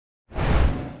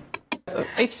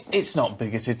It's not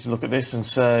bigoted to look at this and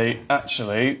say,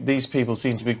 actually, these people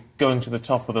seem to be going to the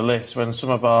top of the list when some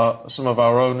of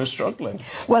our own are struggling.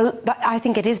 Well, I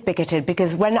think it is bigoted,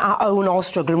 because when our own are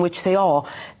struggling, which they are,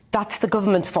 that's the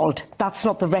government's fault. That's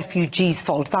not the refugees'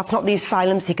 fault. That's not the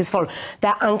asylum seekers' fault.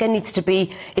 Their anger needs to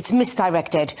be, it's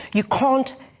misdirected. You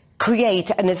can't create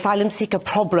an asylum seeker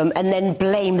problem and then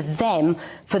blame them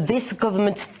for this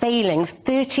government's failings.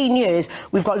 13 years,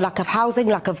 we've got lack of housing,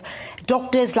 lack of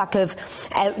doctors, lack of...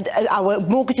 our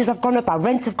mortgages have gone up, our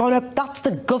rents have gone up. That's the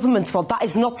government's fault. That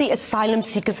is not the asylum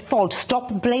seekers' fault.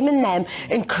 Stop blaming them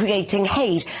and creating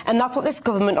hate. And that's what this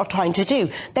government are trying to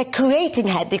do. They're creating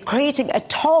hate. They're creating a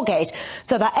target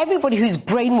so that everybody who's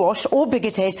brainwashed or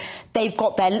bigoted, they've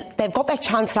got their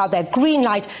chance now, their green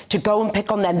light to go and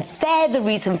pick on them. They're the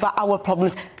reason for our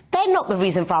problems. They're not the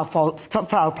reason for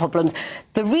our problems.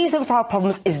 The reason for our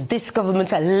problems is this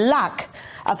government's lack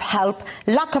of help,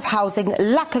 lack of housing,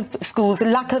 lack of schools,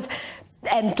 lack of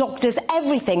doctors,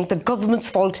 everything. The government's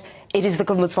fault. It is the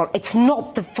government's fault. It's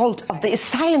not the fault of the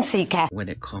asylum seeker. When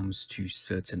it comes to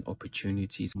certain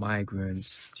opportunities,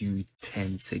 migrants do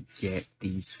tend to get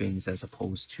these things as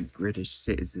opposed to British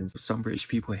citizens. Some British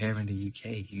people here in the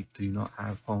UK who do not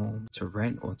have home to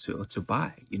rent or to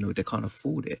buy, you know, they can't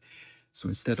afford it. So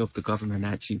instead of the government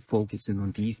actually focusing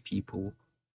on these people,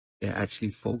 they're actually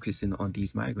focusing on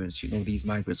these migrants. You know, these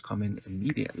migrants come in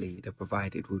immediately. They're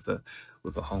provided with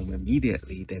a home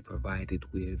immediately. They're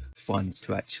provided with funds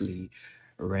to actually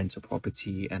rent a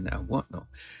property and whatnot.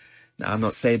 Now, I'm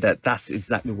not saying that that's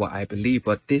exactly what I believe,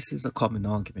 but this is a common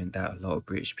argument that a lot of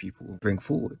British people bring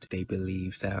forward. They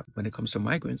believe that when it comes to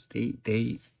migrants,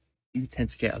 they you tend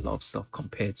to get a lot of stuff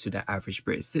compared to the average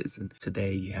British citizen.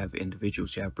 Today, you have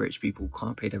individuals, you have British people who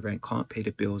can't pay the rent, can't pay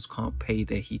the bills, can't pay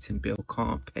their heating bill,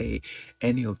 can't pay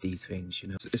any of these things, you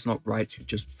know. It's not right to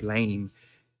just blame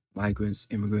migrants,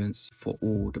 immigrants for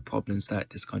all the problems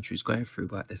that this country is going through.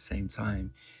 But at the same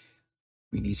time,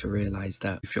 we need to realize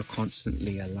that if you're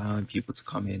constantly allowing people to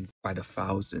come in by the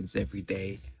thousands every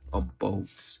day on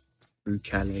boats through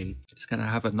Calais, it's going to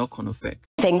have a knock-on effect.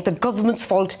 The government's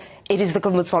fault, it is the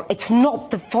government's fault. It's not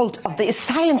the fault of the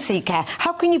asylum seeker.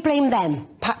 How can you blame them?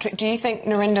 Patrick, do you think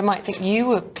Narendra might think you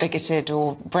were bigoted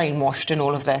or brainwashed in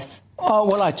all of this? Oh,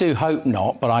 well, I do hope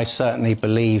not, but I certainly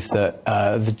believe that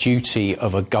the duty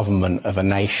of a government, of a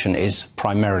nation, is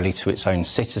primarily to its own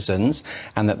citizens,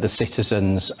 and that the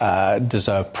citizens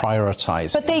deserve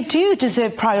prioritising. But they do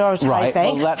deserve prioritising. Right,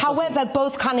 well, however,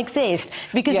 both can exist,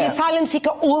 because the asylum seeker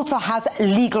also has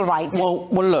legal rights. Well,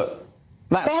 look.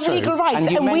 That's they have true. legal rights,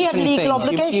 and we have legal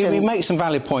obligations. You make some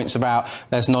valid points about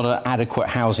there's not an adequate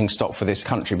housing stock for this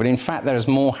country, but in fact there is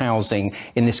more housing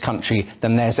in this country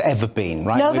than there's ever been,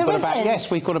 right? No, there isn't. Yes,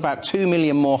 we've got about 2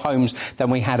 million more homes than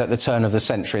we had at the turn of the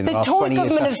century in the last 20 years. The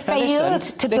Tory government have failed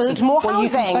to build more housing. Well, you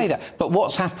can say that, but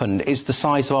what's happened is the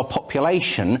size of our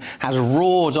population has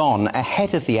roared on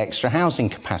ahead of the extra housing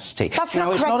capacity. That's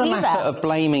now, it's not a matter of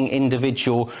blaming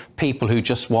individual people who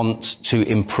just want to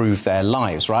improve their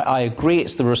lives, right? I agree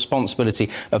it's the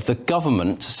responsibility of the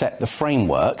government to set the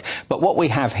framework, but what we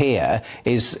have here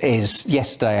is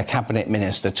yesterday a cabinet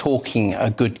minister talking a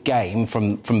good game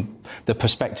from the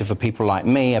perspective of people like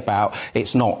me about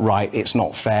it's not right, it's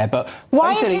not fair. But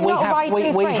why is it not right?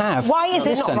 Why is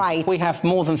it not right? We have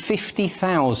more than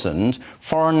 50,000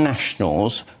 foreign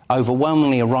nationals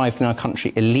overwhelmingly arrived in our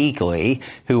country illegally,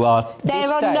 who are there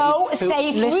are no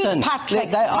safe routes,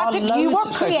 Patrick. Patrick, you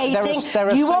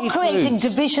are creating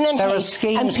division and hate. There are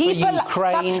schemes for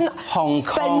Ukraine, Hong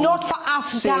Kong, but not for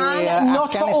Afghan, Syria,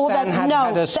 not for all them.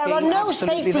 No, there are no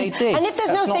safe routes. And if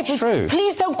there's no safe routes,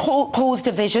 please don't cause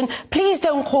division. Please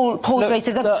don't cause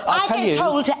racism. I get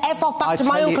told to F off back to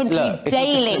my own country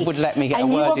daily. If you would let me get a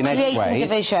word in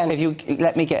edgeways, if you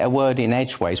let me get a word in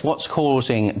edgeways, what's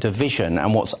causing division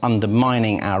and what's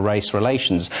undermining our race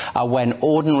relations are when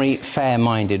ordinary,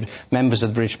 fair-minded members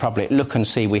of the British public look and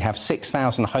see we have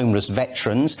 6,000 homeless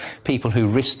veterans, people who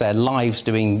risk their lives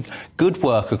doing good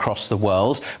work across the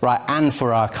world, right, and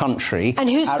for our country. And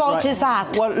whose fault is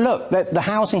that? Well, look, the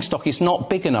housing stock is not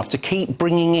big enough to keep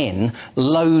bringing in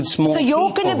loads more people. So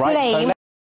you're going to blame...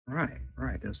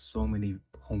 Right. There's so many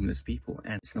homeless people,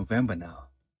 and it's November now.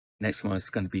 Next month is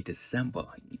going to be December.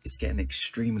 It's getting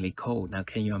extremely cold. Now,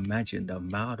 can you imagine the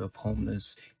amount of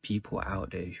homeless people out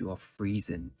there who are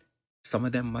freezing? Some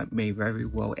of them may very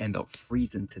well end up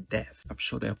freezing to death. I'm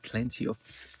sure there are plenty of,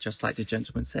 just like the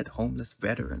gentleman said, homeless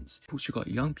veterans. Plus, you got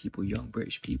young people, young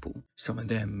British people, some of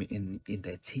them in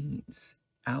their teens,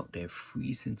 out there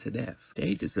freezing to death.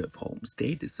 They deserve homes.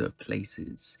 They deserve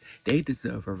places. They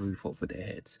deserve a roof over their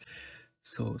heads.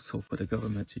 So for the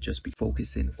government to just be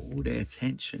focusing all their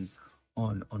attention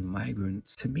on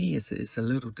migrants, to me, it's a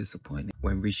little disappointing.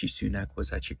 When Rishi Sunak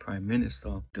was actually Prime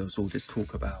Minister, there was all this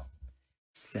talk about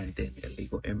sending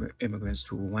illegal immigrants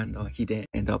to Rwanda. He didn't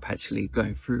end up actually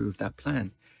going through with that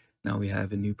plan. Now we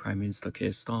have a new Prime Minister,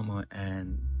 Keir Starmer,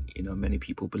 and many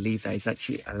people believe that he's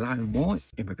actually allowing more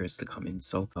immigrants to come in.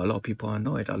 So a lot of people are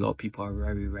annoyed. A lot of people are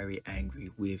very, very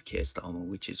angry with Keir Starmer,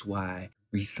 which is why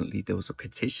recently there was a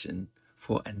petition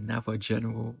for another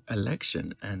general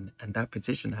election, and that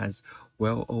petition has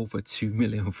well over 2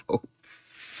 million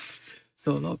votes.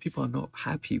 So a lot of people are not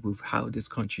happy with how this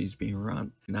country is being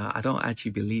run. Now, I don't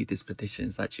actually believe this petition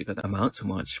is actually going to amount to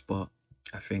much, but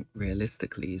I think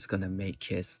realistically it's going to make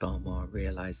Keir Starmer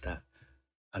realise that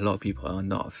a lot of people are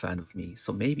not a fan of me.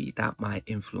 So maybe that might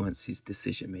influence his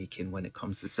decision-making when it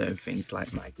comes to certain things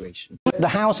like migration. The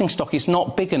housing stock is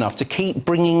not big enough to keep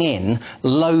bringing in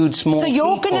loads more people. So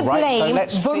you're going to blame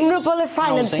right? vulnerable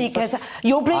asylum seekers.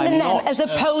 You're blaming them as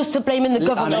opposed to blaming the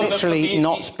government. I'm literally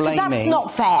not blaming. That's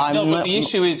not fair. No, but the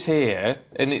issue is here,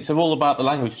 and it's all about the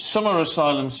language. Some are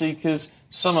asylum seekers,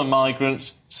 some are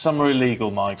migrants, some are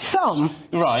illegal migrants. Some?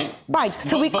 Right. Right,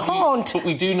 so we can't... But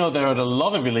we do know there are a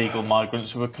lot of illegal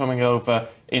migrants who are coming over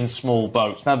in small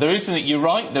boats. Now, you're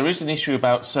right, there is an issue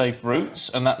about safe routes,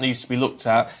 and that needs to be looked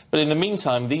at. But in the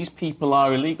meantime, these people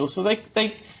are illegal, so they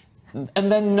and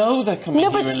then know they're coming here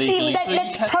illegally. No, but Steve,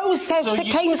 let's process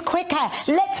the claims quicker.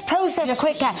 Let's process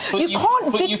quicker. You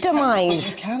can't victimise. But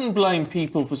you can blame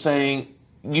people for saying,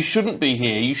 you shouldn't be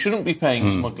here, you shouldn't be paying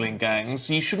smuggling gangs,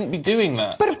 you shouldn't be doing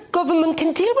that. But if government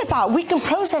can deal with that, we can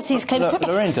process these claims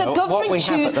quicker. Lorinda,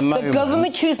 the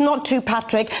government choose not to,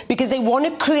 Patrick, because they want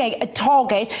to create a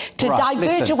target to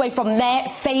divert away from their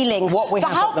failings.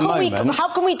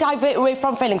 How can we divert away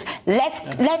from failings? Let's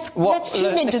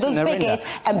tune into those bigots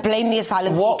and blame the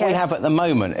asylum seekers. What we have at the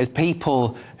moment is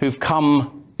people who've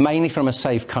come mainly from a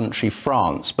safe country,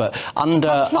 France, but under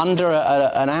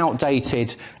an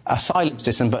outdated asylum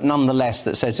system, but nonetheless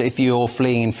that says if you're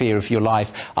fleeing in fear of your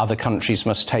life, other countries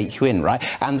must take you in, right?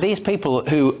 And these people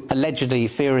who allegedly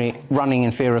running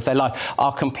in fear of their life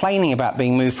are complaining about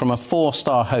being moved from a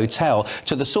 4-star hotel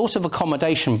to the sort of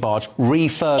accommodation barge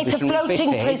refurbished and refitted. It's a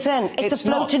floating prison. It's a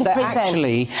floating prison.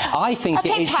 Actually, I think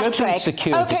it should be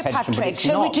secure detention, Patrick,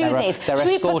 shall we do this? Shall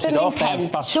we put them in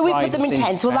tents? Shall we put them in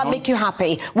tents? Will that make you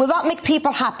happy? Will that make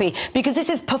people happy? Because this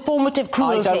is performative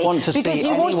cruelty. I don't want to see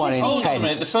anyone in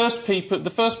tents.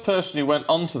 The first person who went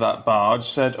onto that barge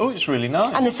said, oh, it's really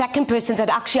nice. And the second person said,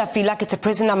 actually, I feel like it's a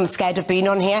prison. I'm scared of being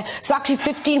on here. So actually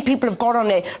 15 people have got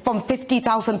on it from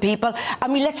 50,000 people. I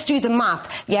mean, let's do the math.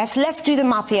 Yes, let's do the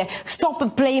math here.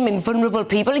 Stop blaming vulnerable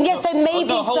people. And yes, there may be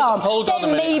some.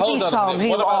 There may be some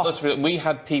who are. We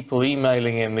had people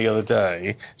emailing in the other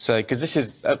day, say, because this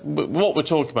is what we're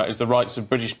talking about is the rights of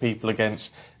British people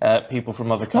against people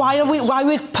from other countries. Why are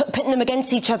we pitting them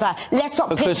against each other? Let's not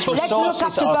pit. Let's look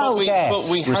after both. But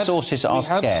we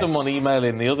had someone email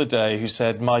in the other day who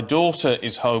said, my daughter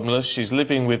is homeless, she's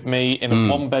living with me in a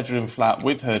one-bedroom flat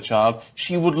with her child.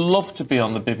 She would love to be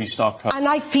on the Bibby Stock Home. And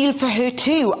I feel for her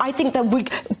too. I think that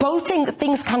both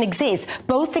things can exist.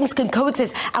 Both things can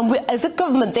coexist. And as a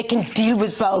government, they can deal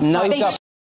with both.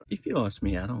 If you ask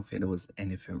me, I don't think there was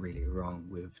anything really wrong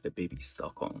with the Bibby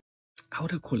Stock Home. I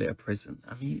would call it a prison.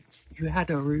 I mean, you had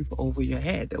a roof over your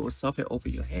head. There was something over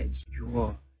your head. You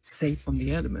were safe from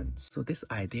the elements. So this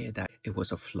idea that it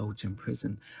was a floating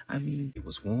prison, I mean, it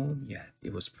was warm, yeah,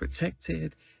 it was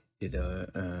protected.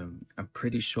 I'm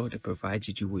pretty sure they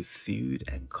provided you with food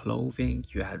and clothing.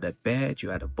 You had a bed,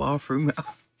 you had a bathroom.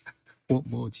 What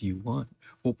more do you want?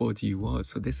 What more do you want?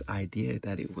 So this idea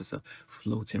that it was a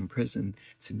floating prison,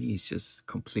 to me, is just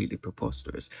completely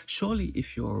preposterous. Surely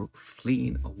if you're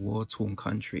fleeing a war-torn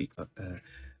country,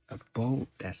 a boat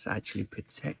that's actually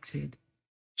protected,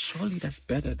 surely that's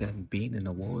better than being in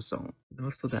a war zone. And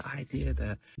also the idea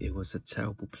that it was a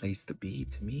terrible place to be,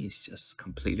 to me, is just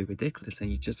completely ridiculous. And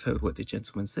you just heard what the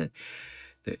gentleman said.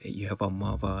 That you have a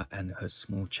mother and her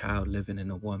small child living in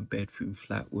a one-bedroom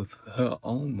flat with her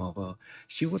own mother.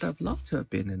 She would have loved to have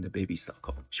been in the Bibby Stock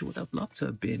Home. She would have loved to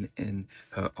have been in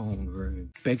her own room.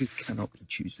 Beggars cannot be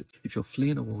choosers. If you're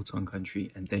fleeing a war-torn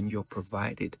country and then you're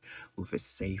provided with a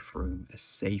safe room, a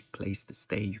safe place to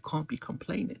stay, you can't be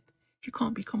complaining. You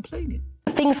can't be complaining.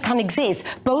 Things can exist.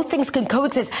 Both things can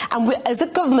coexist. And as a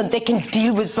government, they can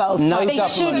deal with both. They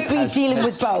should be dealing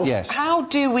with both. Yes. How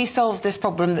do we solve this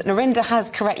problem that Lorinda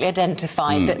has correctly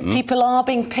identified, that people are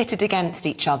being pitted against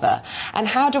each other? And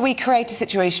how do we create a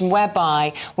situation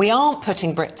whereby we aren't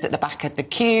putting Brits at the back of the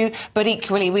queue, but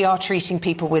equally we are treating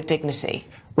people with dignity?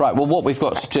 Right, well, what we've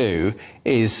got to do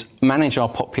is manage our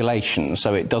population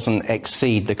so it doesn't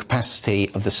exceed the capacity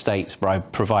of the state to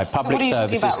provide public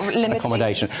services and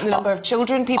accommodation. The number of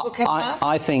children people can have?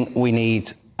 I think we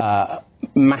need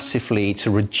massively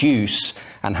to reduce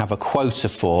and have a quota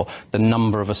for the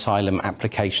number of asylum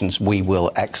applications we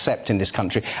will accept in this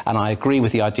country. And I agree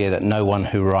with the idea that no one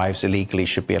who arrives illegally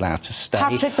should be allowed to stay.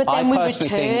 Patrick, but then I personally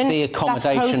think the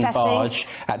accommodation barge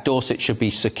at Dorset should be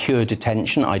secure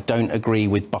detention. I don't agree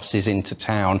with buses into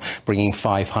town bringing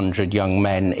 500 young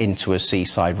men into a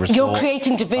seaside resort. You're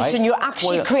creating division. Right? You're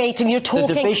actually you're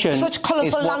talking such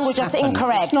colourful language that's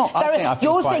incorrect.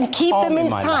 You're saying keep them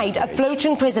inside a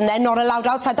floating prison. They're not allowed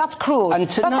outside. That's cruel.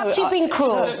 That's actually being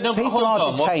cruel. No, people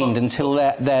are detained until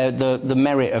the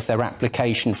merit of their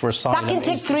application for asylum. That can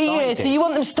take 3 years. So you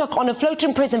want them stuck on a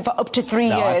floating prison for up to 3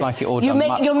 years? I'd like it all done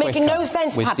much You're making no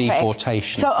sense, with Patrick.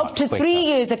 Deportation. So up to 3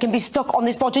 years they can be stuck on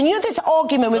this barge. And you know this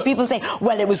argument where people say,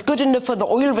 well, it was good enough for the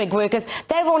oil rig workers.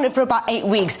 They're on it for about 8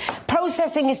 weeks.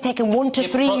 Processing is taking 1 to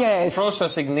 3 years.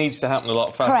 Processing needs to happen a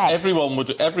lot faster. Correct. Everyone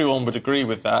would agree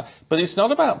with that. But it's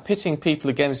not about pitting people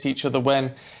against each other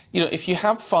when, you know, if you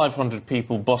have 500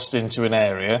 people bust into an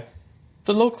area,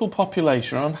 the local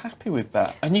population are unhappy with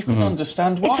that, and you can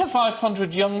understand why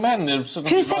 500 young men are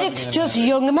suddenly... Who said it's just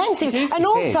young men? And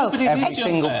also, every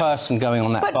single person going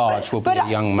on that barge will be a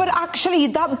young man. But actually,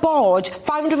 that barge,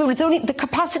 500 people, it's only the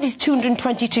capacity is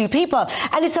 222 people,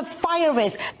 and it's a fire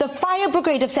risk. The fire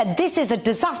brigade have said this is a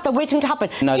disaster waiting to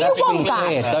happen. No, do you want that?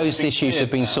 Clear. Those issues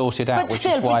have been sorted out. But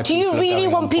still, do you really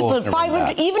want people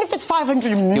 500, even if it's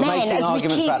 500 men, as we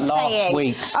keep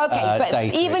saying? Okay,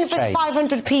 but even if it's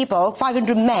 500 people, 500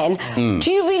 men,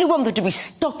 do you really want them to be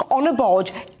stuck on a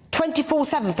barge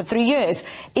 24/7 for 3 years?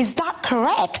 Is that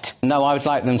correct? No, I would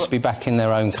like them to be back in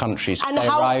their own countries. And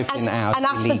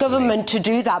ask the government to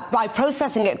do that by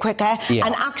processing it quicker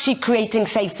and actually creating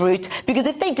safe routes. Because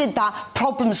if they did that,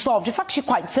 problem solved. It's actually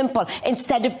quite simple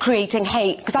instead of creating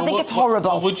hate. Because I think it's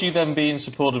horrible. Would you then be in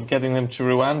support of getting them to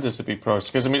Rwanda to be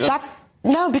processed? Because I mean.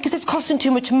 No, because it's costing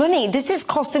too much money. This is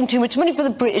costing too much money for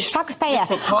the British taxpayer.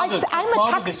 I'm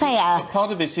a taxpayer. Part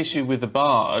of this issue with the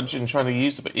barge and trying to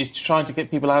use it is trying to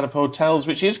get people out of hotels,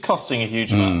 which is costing a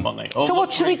huge amount of money. So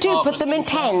what should we do? Put them in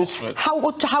tents?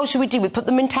 How should we do it? Put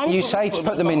them in tents? You say to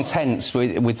put them in tents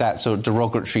with that sort of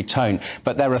derogatory tone,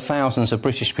 but there are thousands of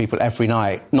British people every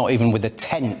night, not even with a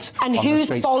tent. And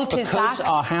whose fault is that? Because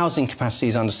our housing capacity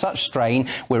is under such strain,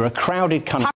 we're a crowded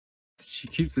country. She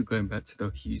keeps on going back to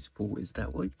the whose fault is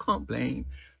that. Well, you can't blame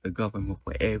the government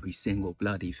for every single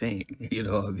bloody thing, you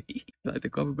know what I mean? Like, the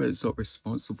government is not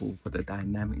responsible for the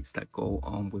dynamics that go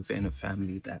on within a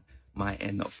family that might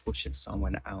end up pushing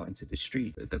someone out into the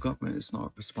street. The government is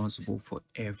not responsible for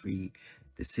every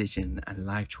decision and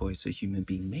life choice a human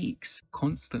being makes.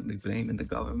 Constantly blaming the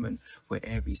government for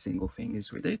every single thing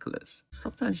is ridiculous.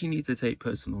 Sometimes you need to take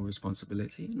personal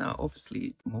responsibility. Now,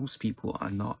 obviously, most people are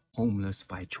not homeless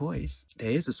by choice. There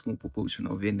is a small proportion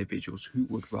of individuals who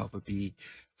would rather be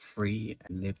free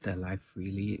and live their life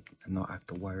freely and not have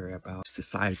to worry about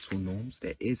societal norms.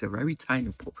 There is a very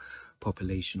tiny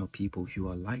population of people who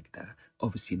are like that.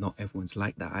 Obviously, not everyone's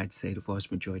like that. I'd say the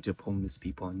vast majority of homeless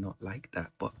people are not like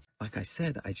that. But like I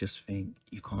said, I just think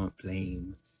you can't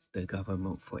blame the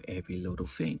government for every little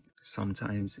thing.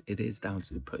 Sometimes it is down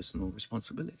to personal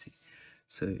responsibility.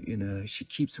 So, you know, she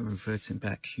keeps on reverting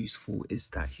back, whose fault is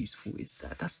that? Whose fault is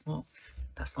that? That's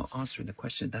not answering the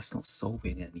question. That's not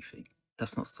solving anything.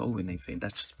 That's not solving anything.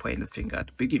 That's just pointing the finger at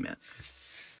the boogeyman.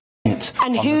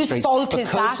 And whose fault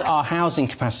is that? Because our housing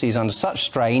capacity is under such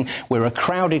strain, we're a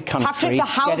crowded country.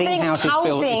 Patrick, getting houses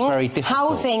built is very difficult.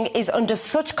 Housing is under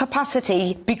such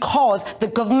capacity because the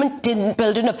government didn't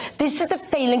build enough. This is the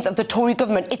failings of the Tory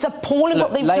government. It's appalling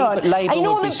what they've done. I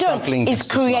know what they've done is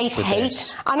create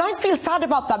hate. And I feel sad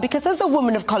about that because as a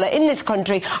woman of colour in this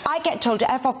country, I get told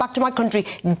to F off back to my country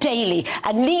daily.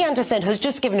 And Lee Anderson has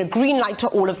just given a green light to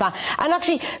all of that. And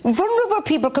actually, vulnerable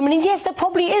people coming in, yes, there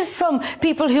probably is some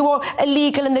people who are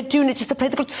illegal and they're doing it just to play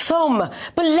the good. Some.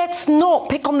 But let's not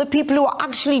pick on the people who are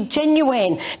actually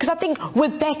genuine, because I think we're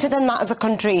better than that as a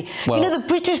country. Well, you know, the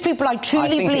British people, I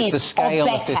truly believe, it's the scale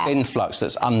of this influx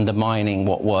that's undermining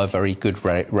what were very good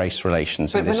race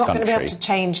relations in this country. But we're not going to be able to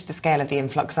change the scale of the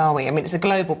influx, are we? I mean, it's a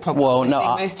global problem. Well,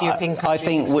 no, most European countries I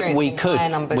think we could. Higher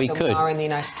numbers than we are in the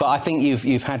United States. But I think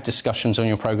you've had discussions on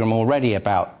your programme already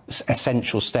about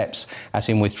essential steps, as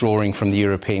in withdrawing from the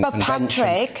European Convention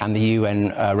and the UN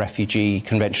Refugee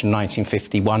Convention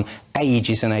 1951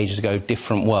 ages and ages ago,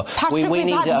 different world. Patrick, we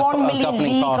need a governing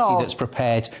legal. party that's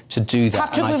prepared to do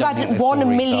that. Patrick, we've had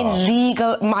 1 million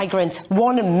legal migrants.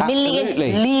 1 million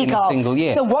Absolutely, legal. in a single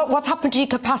year. So what's happened to your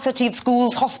capacity of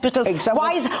schools, hospitals? Exactly.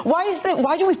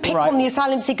 Why do we pick on the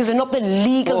asylum seekers and not the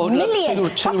legal million?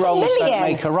 Two wrongs don't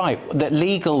make a right. That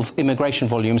legal immigration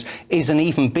volumes is an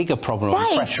even bigger problem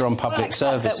and pressure on public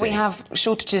services. That we have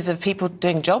shortages of people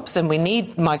doing jobs and we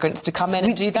need migrants to come in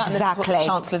and do that. And this is what the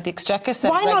Chancellor of the Exchequer said.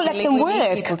 Why not let them work? We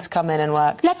need people to come in and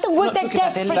work. Let them work. They're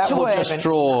desperate to work. That will just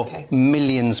draw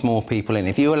millions more people in.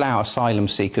 If you allow asylum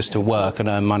seekers to work and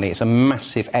earn money, it's a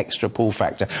massive extra pull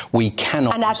factor. We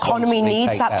cannot. And our economy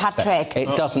needs that, Patrick.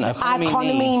 It doesn't. Our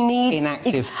economy needs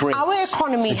inactive Brits. Our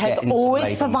economy has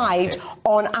always survived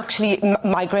on actually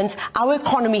migrants. Our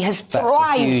economy has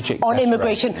thrived on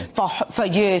immigration for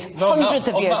years, hundreds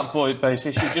of years. On that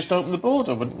basis, you just open the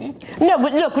border, wouldn't you? No,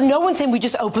 but look, no one's saying we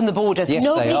just open the borders. Yes,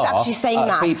 Nobody's actually saying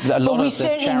that. But we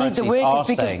certainly need the workers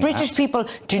because British people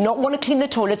do not want to clean the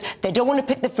toilets. They don't want to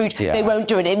pick the fruit. They won't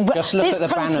do it. Just look at the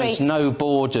banners, no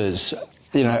borders.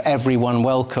 You know, everyone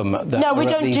welcome. No, we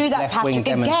don't do that, Patrick.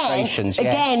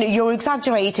 Again, you're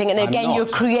exaggerating, and again, you're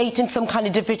creating some kind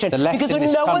of division. Because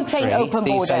no one's saying open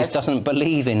borders. These days doesn't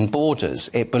believe in borders.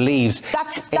 It believes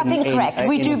that's incorrect.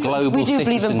 We do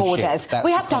believe in borders.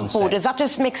 We have to have borders. That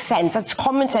just makes sense. That's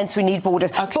common sense. We need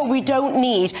borders, but we don't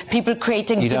need people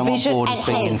creating division and hate. You don't want borders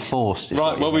being enforced.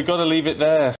 Right. Well, we've got to leave it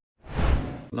there.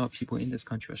 A lot of people in this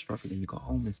country are struggling. You got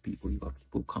homeless people, you got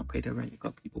people who can't pay their rent, you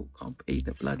got people who can't pay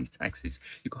their bloody taxes,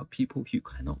 you got people who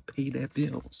cannot pay their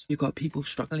bills, you got people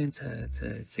struggling to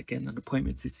get an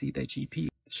appointment to see their GP,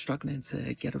 struggling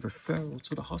to get a referral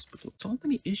to the hospital. So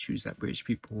many issues that British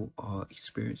people are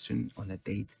experiencing on a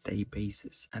day-to-day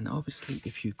basis. And obviously,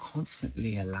 if you're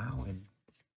constantly allowing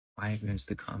migrants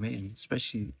to come in,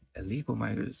 especially illegal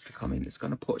migrants to come in, it's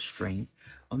going to put strain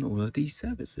on all of these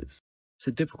services. It's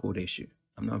a difficult issue.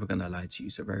 I'm never going to lie to you.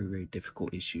 It's a very, very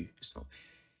difficult issue.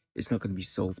 It's not going to be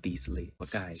solved easily. But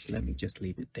guys, let me just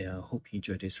leave it there. I hope you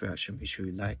enjoyed this reaction. Make sure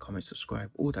you like, comment, subscribe,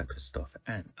 all that good stuff.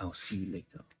 And I'll see you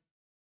later.